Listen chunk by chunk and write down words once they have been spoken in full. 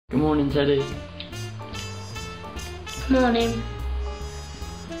Good morning, Teddy. Morning.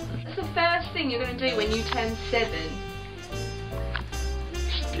 What's the first thing you're going to do when you turn 7?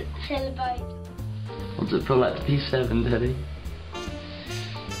 Celebrate. What's it feel like to be 7, Teddy?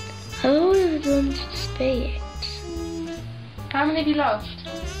 I always wanted to be it. How many have you lost?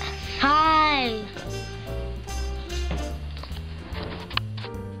 5.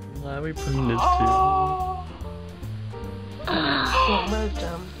 Why are we putting this Well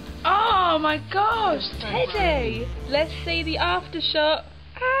done. Oh my gosh, Teddy! Let's see the after shot.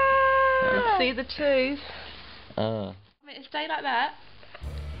 Let's see the tooth. to? Want it to stay like that?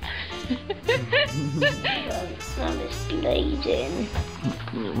 Now it's bleeding.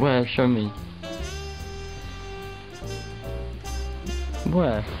 Where? Show me.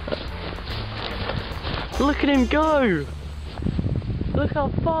 Where? Look at him go! Look how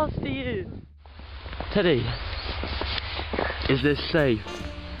fast he is! Teddy, is this safe?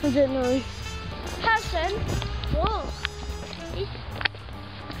 I don't know. Harrison? What?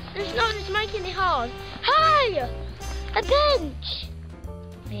 It's not, it's making it hard. Hi! A bench!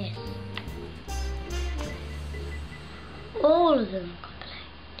 Yes. All of them complete.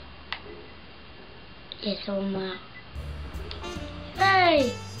 Yes, on that.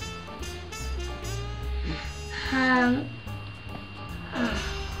 Hey!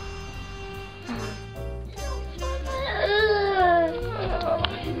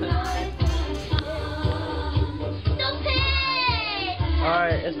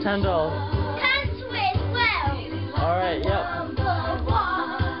 Alright, it's turned off. Cancel it as well. Alright, yep.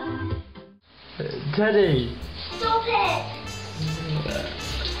 Teddy! Stop it!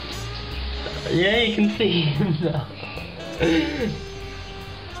 Yeah, you can see him now.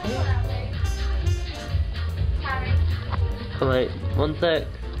 Wait, 1 sec.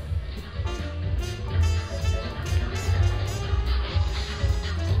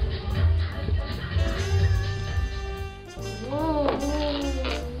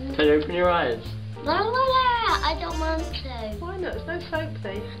 Teddy, open your eyes. No, I don't want to. Why not? It's no soap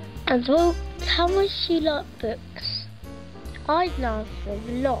thief. And well, how much do you like books? I love them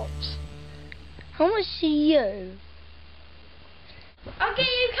a lot. How much do you? I'll give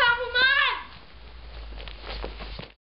you a couple more!